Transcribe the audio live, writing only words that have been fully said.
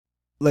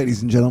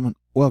Ladies and gentlemen,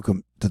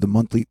 welcome to the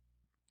monthly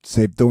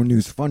Save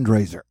THORnews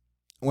fundraiser,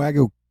 where I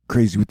go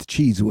crazy with the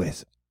cheese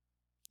whiz.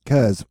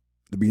 Because at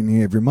the beginning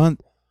of every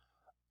month,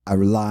 I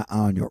rely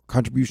on your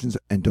contributions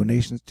and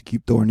donations to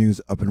keep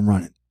THORnews up and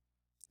running.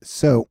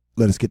 So,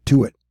 let us get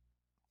to it.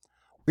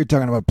 We're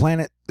talking about a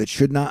planet that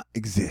should not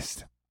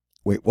exist.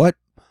 Wait, what?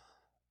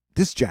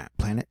 This giant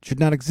planet should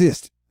not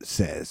exist,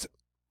 says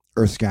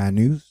Earth Sky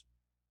News.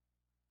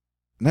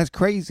 And that's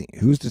crazy.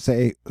 Who's to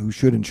say who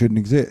should and shouldn't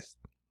exist?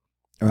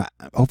 All right,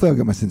 hopefully I'll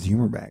get my sense of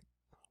humor back.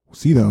 We'll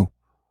see, though.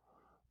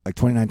 Like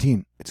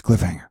 2019, it's a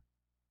cliffhanger.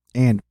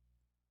 And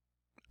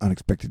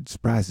unexpected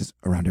surprises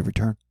around every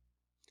turn.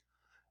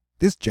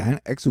 This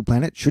giant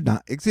exoplanet should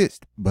not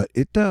exist, but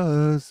it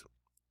does.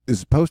 This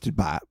is posted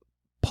by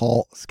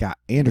Paul Scott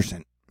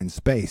Anderson in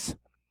space.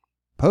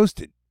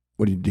 Posted?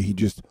 What did he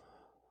just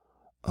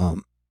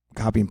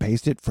copy and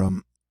paste it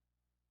from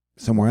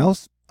somewhere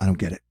else? I don't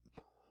get it.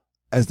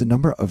 As the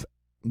number of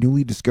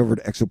newly discovered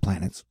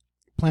exoplanets,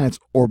 planets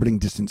orbiting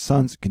distant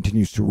suns,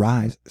 continues to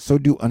rise, so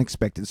do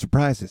unexpected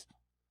surprises.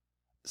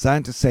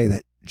 Scientists say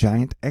that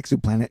giant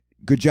exoplanet,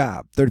 good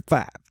job,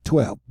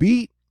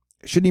 3512b,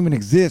 shouldn't even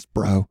exist,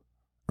 bro,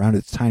 around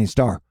its tiny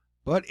star.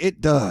 But it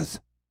does.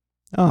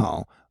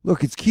 Oh,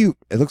 look, it's cute.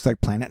 It looks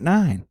like Planet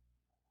 9.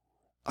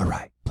 All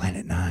right,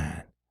 Planet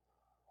 9.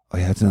 Oh,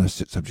 yeah, that's another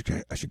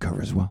subject I should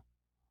cover as well.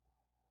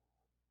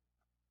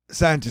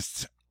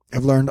 Scientists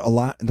have learned a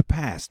lot in the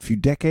past few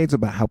decades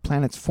about how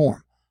planets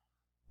form,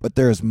 but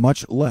there is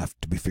much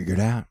left to be figured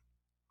out.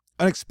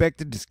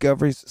 Unexpected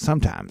discoveries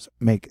sometimes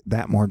make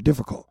that more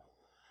difficult,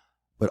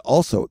 but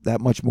also that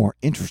much more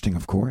interesting,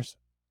 of course.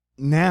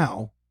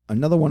 Now,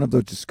 another one of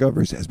those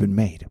discoveries has been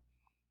made.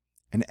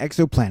 An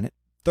exoplanet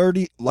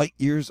 30 light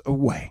years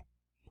away.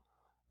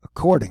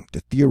 According to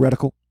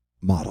theoretical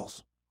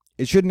models,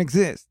 it shouldn't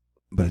exist,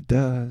 but it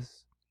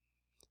does.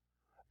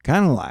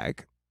 Kind of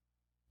like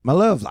my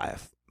love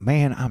life.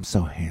 Man, I'm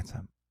so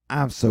handsome.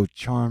 I'm so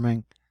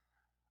charming.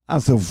 I'm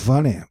so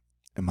funny,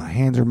 and my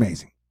hands are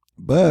amazing.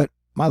 But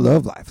my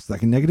love life is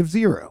like a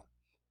 -0.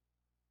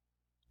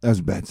 That was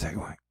a bad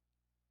segue.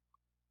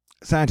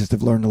 Scientists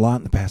have learned a lot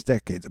in the past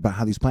decades about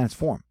how these planets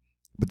form,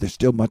 but there's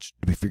still much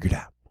to be figured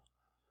out.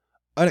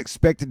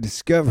 Unexpected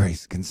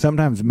discoveries can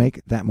sometimes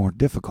make that more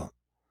difficult,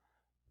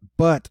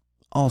 but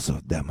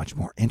also that much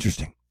more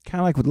interesting.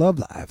 Kind of like with love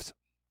lives.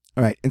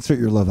 All right, insert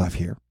your love life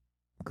here.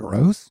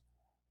 Gross?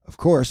 Of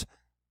course,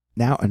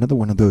 now another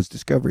one of those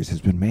discoveries has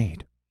been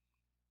made.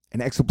 An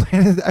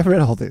exoplanet, I've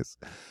read all this.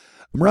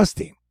 I'm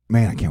rusty.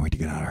 Man, I can't wait to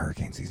get out of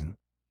hurricane season.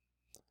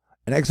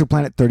 An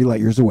exoplanet 30 light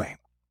years away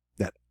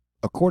that,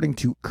 according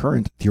to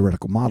current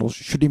theoretical models,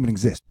 shouldn't even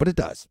exist, but it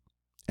does.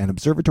 An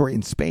observatory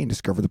in Spain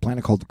discovered the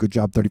planet called Good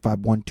Job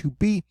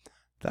 3512b.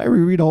 Did I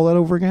reread all that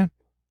over again?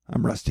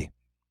 I'm rusty.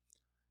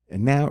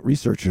 And now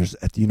researchers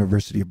at the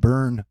University of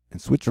Bern in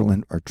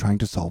Switzerland are trying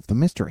to solve the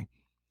mystery.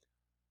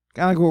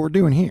 Kind of like what we're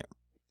doing here.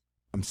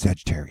 I'm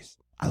Sagittarius.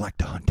 I like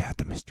to hunt out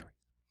the mystery.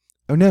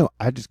 Oh no,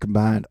 I just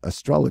combined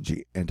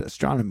astrology and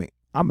astronomy.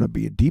 I'm going to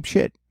be a deep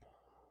shit.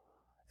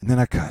 And then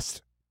I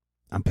cussed.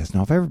 I'm pissing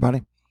off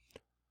everybody.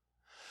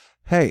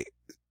 Hey,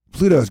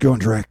 Pluto's going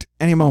direct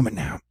any moment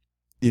now.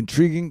 The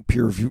intriguing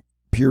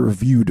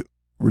peer-reviewed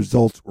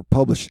results were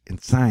published in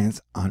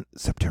Science on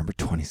September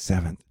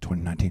 27th,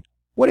 2019.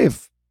 What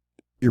if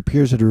your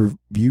peers had to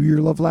review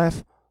your love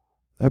life?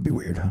 That'd be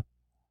weird, huh?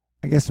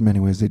 I guess in many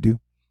ways they do.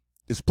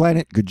 This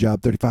planet, Good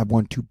Job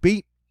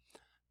 3512b,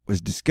 was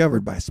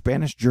discovered by a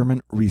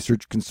Spanish-German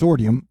research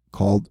consortium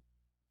called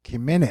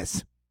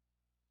Jimenez.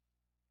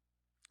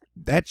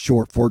 That's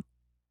short for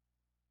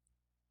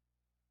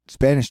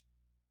Spanish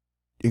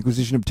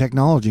Inquisition of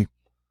Technology.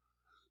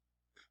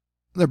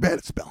 They're bad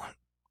at spelling.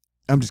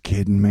 I'm just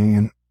kidding,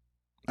 man.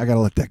 I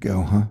gotta let that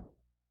go, huh?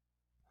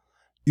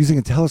 Using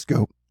a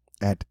telescope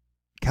at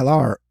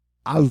Calar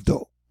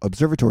Alto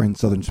Observatory in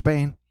southern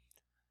Spain,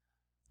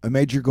 a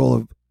major goal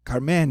of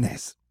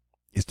Jimenez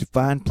is to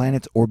find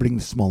planets orbiting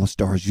the smallest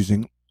stars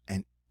using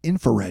an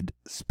infrared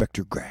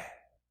spectrograph.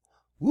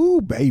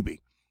 Woo,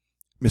 baby.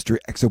 Mystery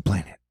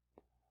exoplanet.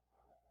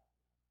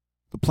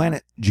 The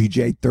planet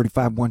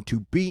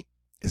GJ3512b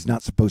is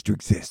not supposed to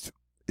exist.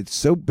 It's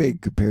so big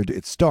compared to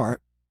its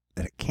star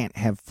that it can't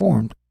have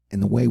formed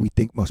in the way we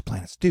think most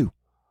planets do.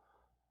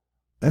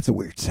 That's a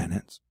weird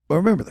sentence. But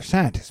remember, they're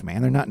scientists,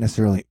 man. They're not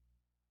necessarily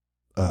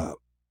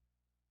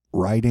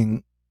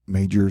writing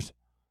majors.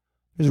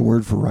 There's a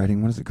word for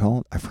writing. What is it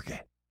called? I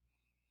forget.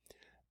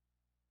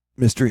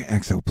 Mystery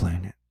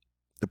exoplanet.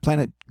 The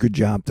planet Good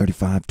Job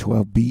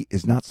 3512b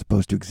is not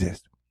supposed to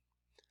exist.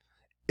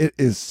 It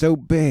is so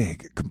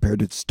big compared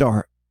to its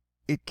star,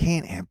 it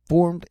can't have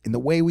formed in the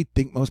way we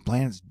think most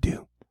planets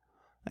do.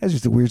 That's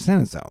just a weird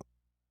sentence, though.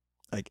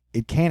 Like,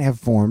 it can't have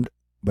formed,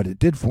 but it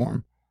did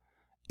form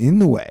in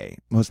the way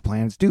most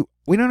planets do.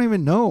 We don't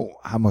even know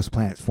how most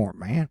planets form,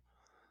 man.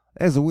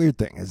 That's a weird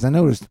thing. As I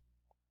noticed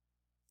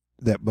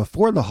that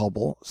before the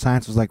Hubble,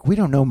 science was like, we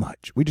don't know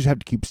much. We just have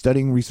to keep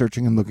studying,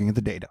 researching, and looking at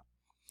the data.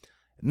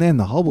 And then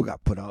the Hubble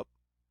got put up,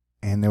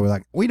 and they were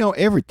like, we know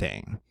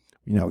everything.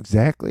 We know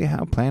exactly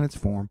how planets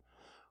form.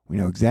 We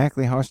know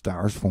exactly how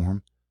stars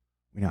form.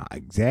 We know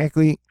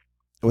exactly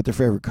what their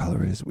favorite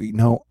color is. We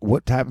know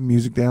what type of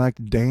music they like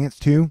to dance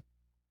to.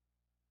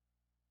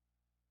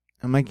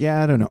 I'm like,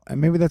 yeah, I don't know. And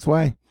maybe that's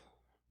why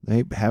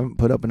they haven't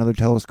put up another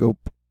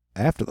telescope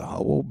after the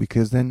Hubble,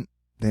 because then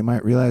they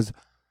might realize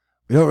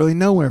we don't really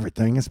know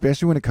everything,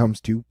 especially when it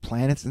comes to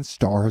planets and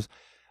stars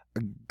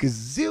a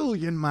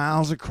gazillion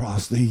miles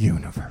across the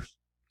universe.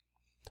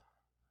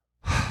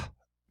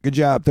 Good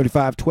job.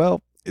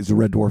 3512 is a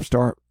red dwarf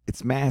star.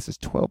 Its mass is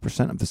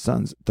 12% of the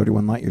sun's,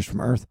 31 light years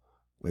from Earth.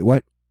 Wait,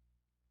 what?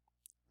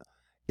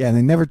 Yeah,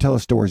 they never tell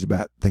us stories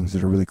about things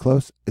that are really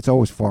close. It's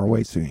always far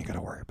away, so you ain't got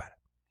to worry about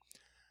it.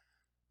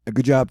 A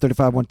good job.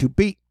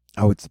 3512b.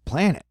 Oh, it's a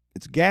planet.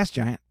 It's a gas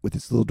giant with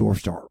its little dwarf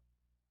star.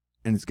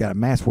 And it's got a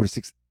mass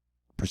 46%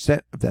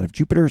 of that of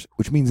Jupiter's,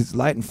 which means it's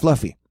light and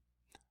fluffy.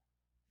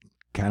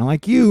 Kind of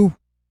like you.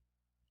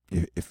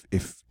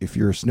 If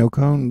you're a snow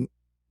cone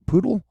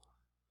poodle,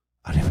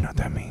 I don't even know what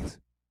that means.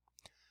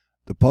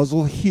 The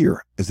puzzle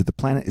here is that the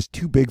planet is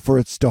too big for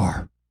its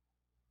star.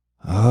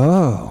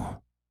 Oh.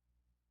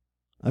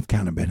 I've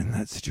kind of been in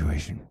that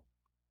situation.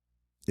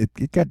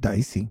 It got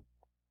dicey.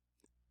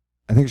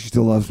 I think she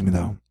still loves me,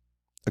 though.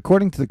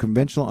 According to the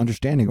conventional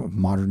understanding of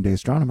modern-day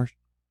astronomers,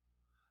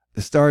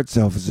 the star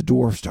itself is a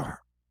dwarf star.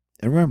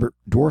 And remember,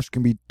 dwarfs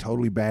can be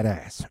totally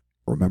badass.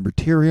 Remember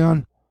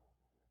Tyrion?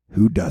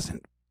 Who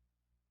doesn't?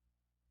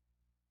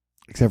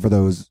 Except for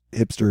those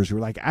hipsters who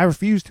are like, I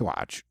refuse to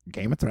watch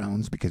Game of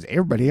Thrones because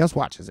everybody else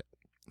watches it.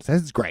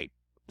 Says it's great.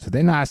 So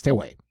then I stay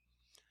away.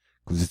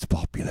 Because it's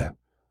popular.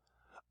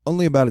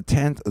 Only about a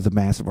tenth of the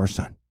mass of our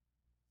sun.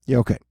 Yeah,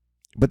 okay.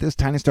 But this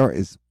tiny star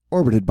is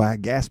orbited by a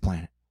gas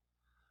planet.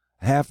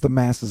 Half the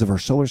masses of our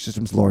solar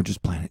system's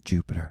largest planet,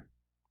 Jupiter.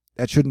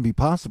 That shouldn't be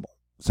possible,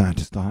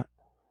 scientists thought.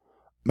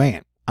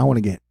 Man, I want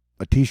to get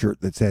a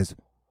t-shirt that says,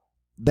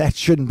 that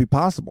shouldn't be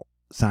possible,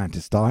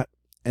 scientists thought.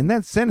 And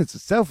that sentence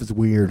itself is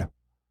weird.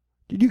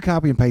 Did you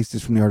copy and paste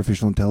this from the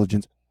artificial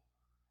intelligence?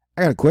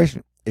 I got a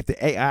question. If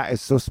the AI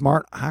is so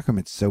smart, how come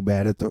it's so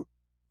bad at the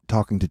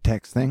talking to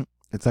text thing?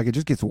 It's like it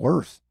just gets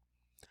worse.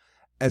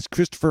 As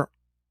Christopher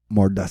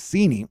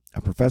Mordassini,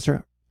 a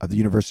professor of the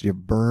University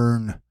of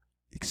Bern,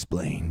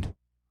 explained.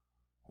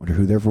 Wonder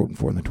who they're voting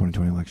for in the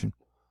 2020 election.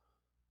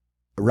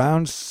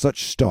 Around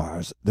such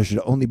stars, there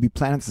should only be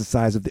planets the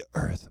size of the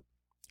Earth,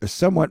 or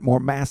somewhat more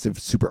massive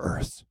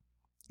super-Earths.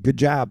 Good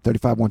job.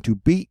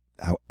 3512b,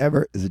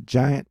 however, is a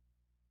giant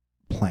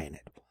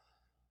planet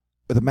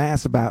with a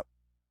mass about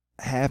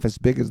half as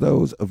big as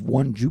those of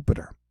one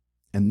Jupiter,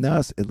 and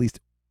thus at least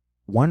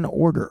one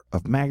order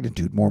of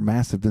magnitude more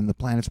massive than the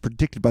planets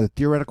predicted by the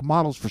theoretical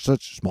models for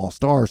such small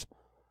stars.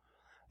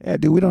 Yeah,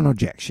 dude, we don't know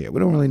jack shit. We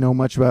don't really know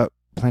much about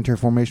planetary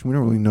formation. We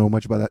don't really know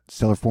much about that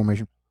stellar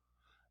formation.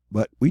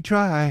 But we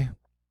try.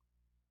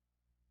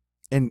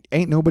 And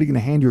ain't nobody going to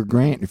hand you a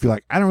grant if you're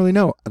like, I don't really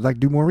know. I'd like to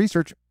do more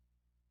research.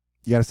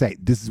 You got to say,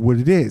 this is what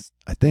it is,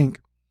 I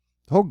think.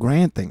 The whole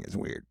grant thing is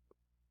weird.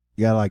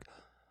 You got to like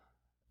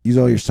use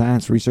all your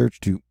science research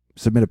to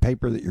submit a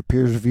paper that your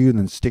peers review and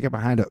then stick it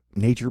behind a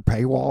nature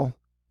paywall.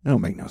 That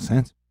don't make no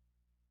sense.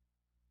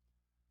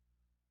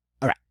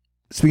 All right.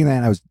 Speaking of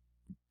that, I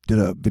did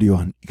a video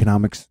on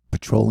economics,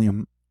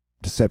 petroleum,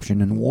 deception,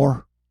 and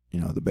war. You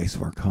know, the base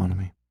of our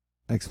economy.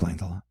 That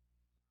explains a lot.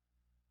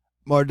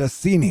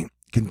 Mordassini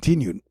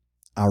continued,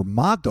 our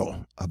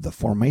model of the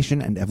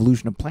formation and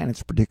evolution of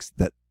planets predicts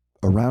that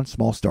around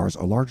small stars,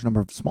 a large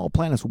number of small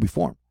planets will be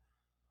formed.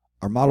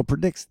 Our model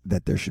predicts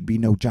that there should be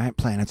no giant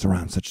planets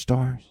around such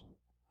stars.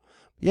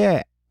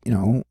 Yeah, you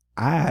know,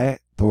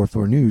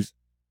 THORnews,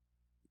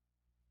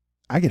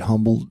 I get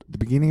humbled at the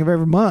beginning of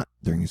every month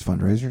during these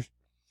fundraisers.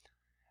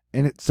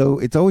 And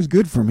it's always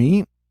good for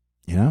me,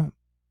 you know,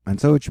 and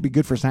so it should be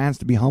good for science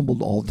to be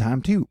humbled all the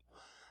time too.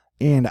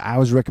 And I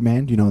always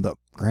recommend, you know, the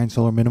grand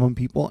solar minimum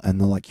people and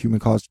the like human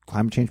caused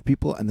climate change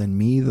people, and then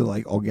me, the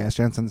like all gas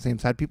giants on the same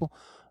side people.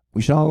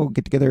 We should all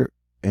get together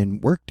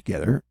and work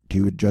together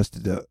to adjust to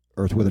the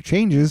Earth weather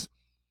changes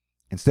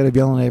instead of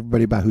yelling at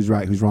everybody about who's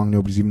right, who's wrong.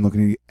 Nobody's even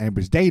looking at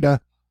anybody's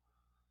data,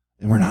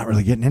 and we're not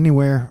really getting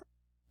anywhere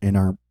in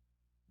our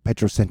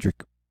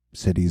petrocentric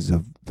cities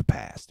of the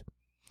past.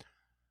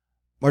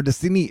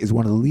 Mordassini is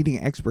one of the leading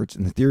experts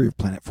in the theory of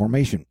planet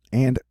formation,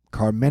 and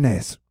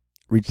Carmenes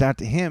reached out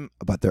to him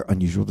about their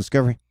unusual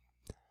discovery.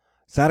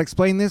 So to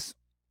explain this,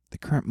 the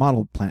current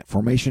model of planet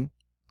formation,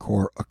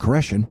 core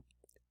accretion,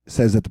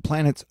 says that the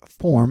planets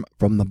form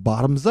from the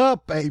bottoms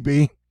up,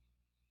 baby.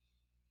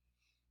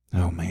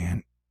 Oh,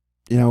 man.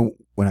 You know,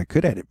 when I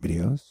could edit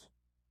videos,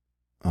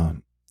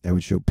 I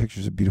would show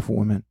pictures of beautiful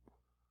women.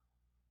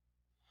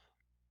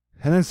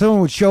 And then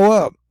someone would show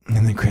up,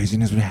 and then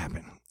craziness would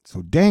happen.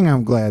 So dang,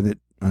 I'm glad that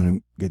I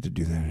don't get to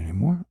do that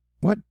anymore.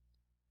 What?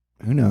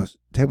 Who knows?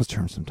 Tables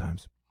turn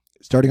sometimes.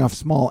 Starting off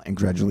small and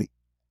gradually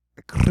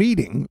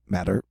accreting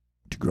matter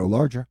to grow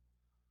larger.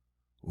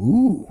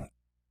 Ooh.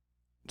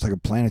 It's like a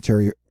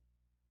planetary...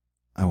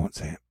 I won't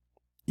say it.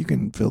 You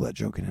can fill that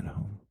joke in at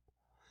home.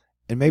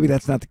 And maybe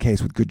that's not the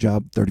case with good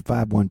job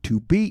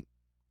 3512b.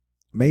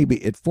 Maybe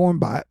it formed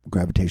by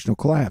gravitational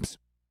collapse.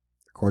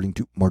 according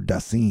to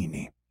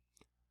Mordassini.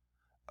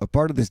 A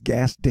part of this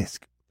gas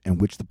disk in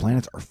which the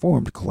planets are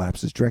formed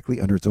collapses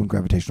directly under its own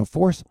gravitational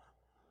force,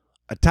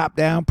 a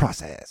top-down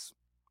process.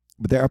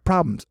 But there are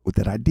problems with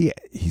that idea,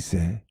 he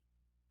said.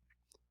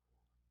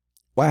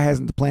 Why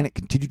hasn't the planet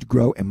continued to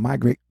grow and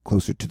migrate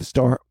closer to the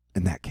star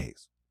in that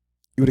case?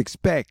 You would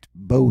expect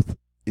both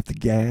if the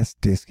gas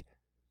disk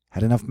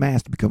had enough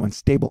mass to become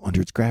unstable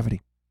under its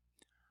gravity.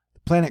 The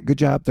planet Good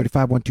Job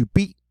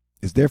 3512b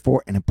is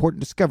therefore an important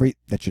discovery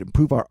that should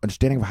improve our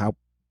understanding of how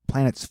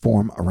planets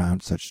form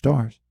around such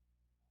stars.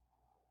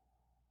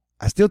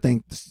 I still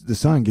think the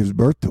sun gives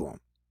birth to them.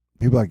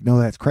 People are like, no,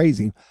 that's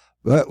crazy.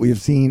 But we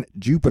have seen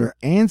Jupiter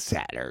and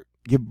Saturn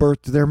give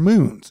birth to their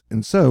moons.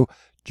 And so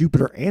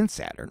Jupiter and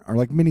Saturn are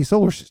like mini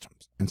solar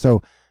systems. And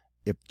so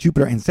if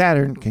Jupiter and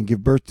Saturn can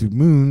give birth to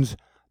moons,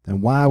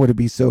 then why would it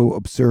be so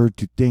absurd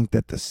to think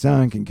that the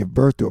sun can give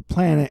birth to a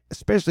planet,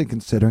 especially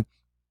considering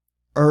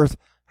Earth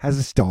has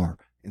a star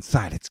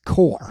inside its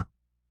core?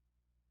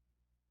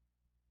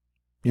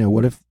 You know,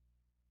 what if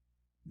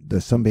the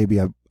sun baby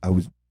I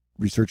was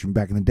researching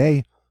back in the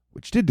day,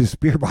 which did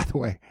disappear, by the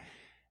way,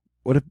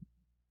 what if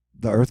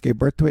the Earth gave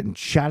birth to it and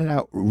shot it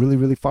out really,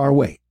 really far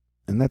away?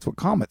 And that's what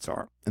comets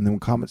are. And then when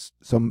comets,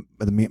 some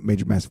of the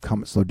major massive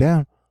comets slow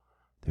down,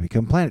 they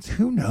become planets.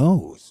 Who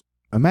knows?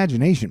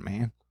 Imagination,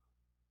 man.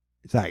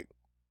 It's like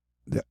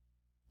the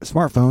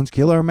smartphones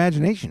kill our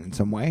imagination in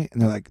some way.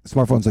 And they're like, the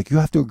smartphone's like, you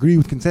have to agree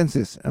with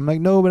consensus. And I'm like,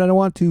 no, but I don't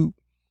want to.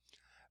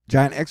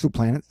 Giant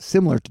exoplanets,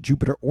 similar to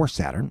Jupiter or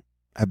Saturn,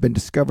 have been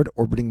discovered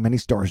orbiting many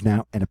stars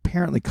now and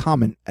apparently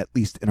common, at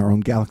least in our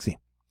own galaxy.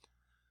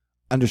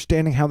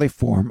 Understanding how they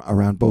form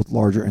around both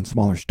larger and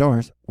smaller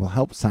stars will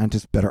help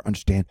scientists better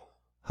understand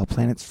how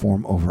planets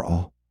form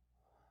overall.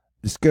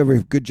 Discovery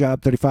of Good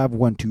Job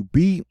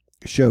 3512b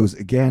shows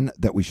again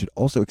that we should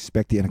also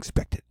expect the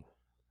unexpected.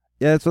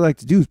 Yeah, that's what I like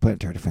to do as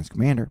Planetary Defense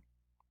Commander.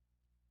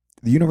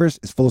 The universe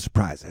is full of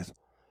surprises.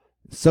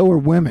 So are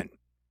women.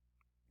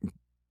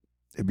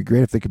 It'd be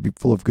great if they could be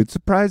full of good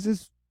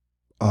surprises.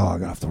 Oh, I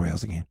got off the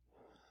rails again.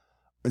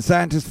 When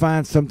scientists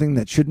find something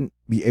that shouldn't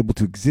be able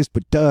to exist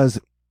but does,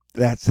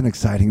 that's an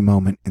exciting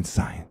moment in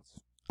science.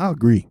 I'll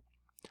agree.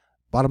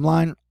 Bottom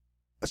line,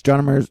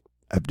 astronomers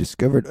have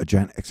discovered a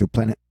giant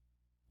exoplanet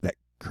that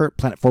current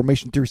planet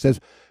formation theory says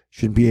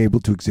shouldn't be able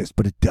to exist,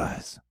 but it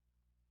does.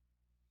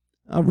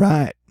 All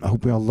right, I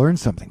hope we all learned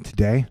something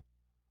today.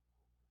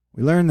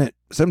 We learned that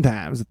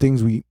sometimes the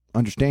things we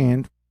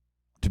understand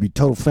to be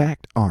total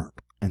fact aren't,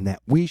 and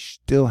that we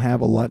still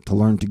have a lot to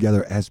learn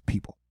together as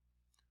people.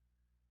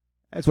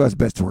 That's why it's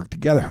best to work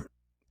together.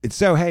 And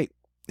so, hey,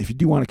 if you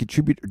do want to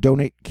contribute or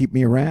donate, keep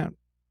me around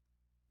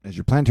as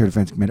your Planetary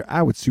Defense Commander,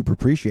 I would super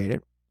appreciate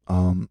it.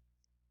 And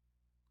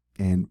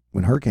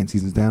when hurricane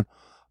season's down,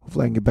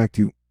 hopefully I can get back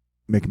to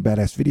making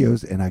badass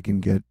videos and I can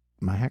get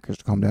my hackers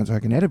to calm down so I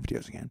can edit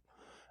videos again.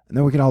 And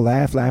then we can all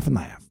laugh.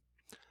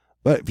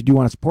 But if you do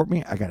want to support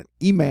me, I got an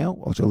email,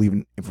 which I'll leave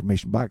an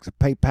information box, a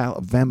PayPal,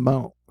 a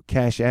Venmo, a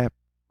CashApp,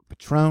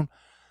 Patron.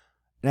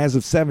 And as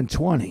of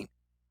 7/20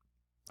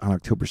 on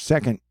October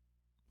 2nd,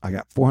 I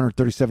got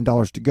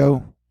 $437 to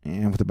go,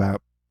 and with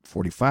about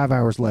 45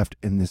 hours left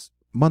in this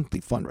monthly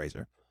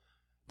fundraiser.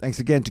 Thanks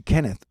again to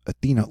Kenneth,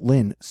 Athena,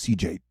 Lynn,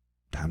 CJ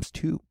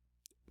 ×2,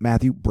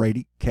 Matthew,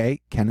 Brady,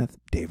 Kay, Kenneth,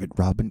 David,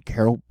 Robin,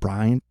 Carol,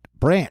 Brian,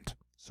 Brandt,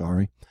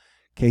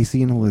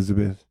 Casey, and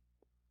Elizabeth.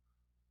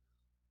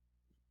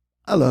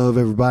 I love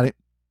everybody.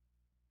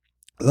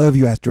 I love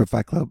you, Asteroid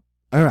Fight Club.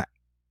 All right.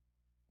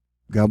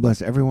 God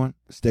bless everyone.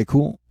 Stay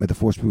cool. May the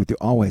force be with you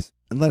always.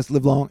 And let us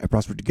live long and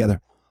prosper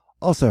together.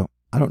 Also,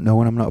 I don't know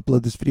when I'm going to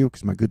upload this video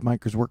because my good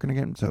mic is working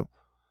again. So I'm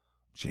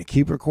just going to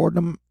keep recording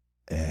them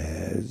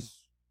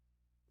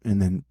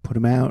and then put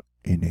them out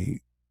in a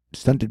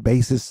stunted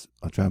basis.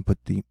 I'll try and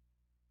put the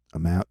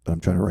amount that I'm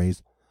trying to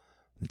raise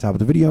at the top of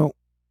the video.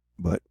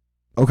 But,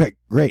 okay,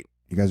 great.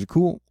 You guys are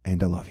cool,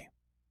 and I love you.